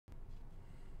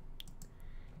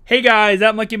Hey guys,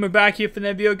 I'm Monkey. We're back here for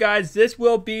the video, guys. This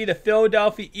will be the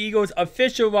Philadelphia Eagles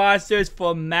official rosters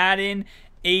for Madden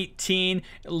 18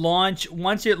 launch.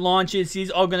 Once it launches,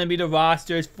 these are going to be the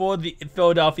rosters for the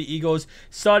Philadelphia Eagles,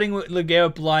 starting with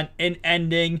LeGarrette Blount and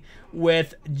ending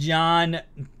with John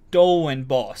Dolan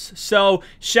Boss. So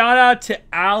shout out to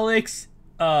Alex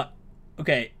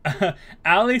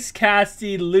Alex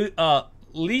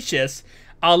Castellicious.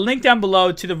 I'll link down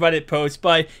below to the Reddit post,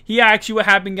 but what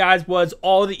happened, guys, was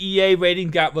all the EA ratings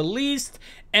got released,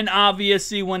 and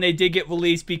obviously when they did get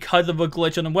released because of a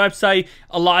glitch on the website,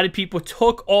 a lot of people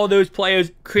took all those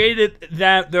players, created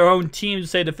their own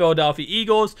teams, say the Philadelphia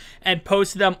Eagles, and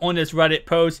posted them on this Reddit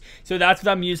post. So that's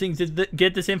what I'm using to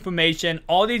get this information.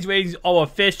 All these ratings are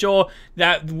official,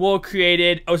 that were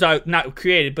created, not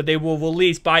created, but they were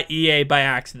released by EA by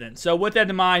accident. So with that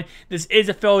in mind, this is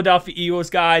the Philadelphia Eagles,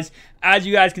 guys. As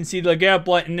you guys can see, LeGarrette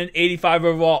Blount and then 85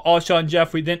 overall, Alshon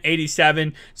Jeffrey then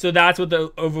 87. So that's what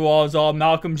the overalls are.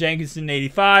 Malcolm Jenkins in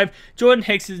 85, Jordan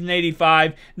Hicks is in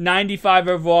 85, 95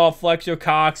 overall, Fletcher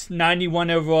Cox,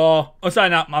 91 overall. Oh, sorry,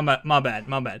 not my bad.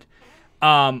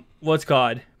 What's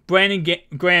called? Brandon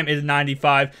Graham is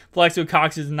 95. Fletcher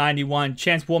Cox is 91.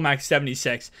 Chance Womack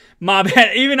 76. My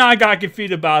bad. Even I got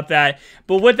confused about that.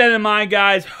 But with that in mind,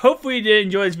 guys, hopefully you did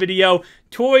enjoy this video.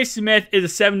 Torrey Smith is a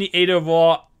 78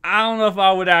 overall. I don't know if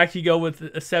I would actually go with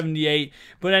a 78.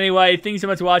 But anyway, thanks so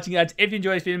much for watching, guys. If you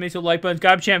enjoyed this video, make sure to like button,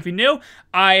 subscribe to the channel if you're new.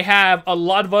 I have a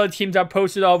lot of other teams I've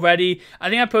posted already. I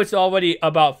think I posted already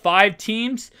about 5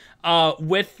 teams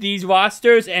with these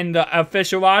rosters and the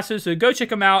official rosters. So go check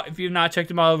them out if you've not checked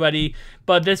them out already.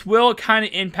 But this will kind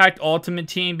of impact Ultimate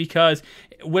Team because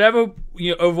whatever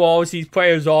overalls these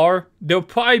players are, they'll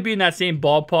probably be in that same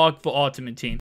ballpark for Ultimate Team.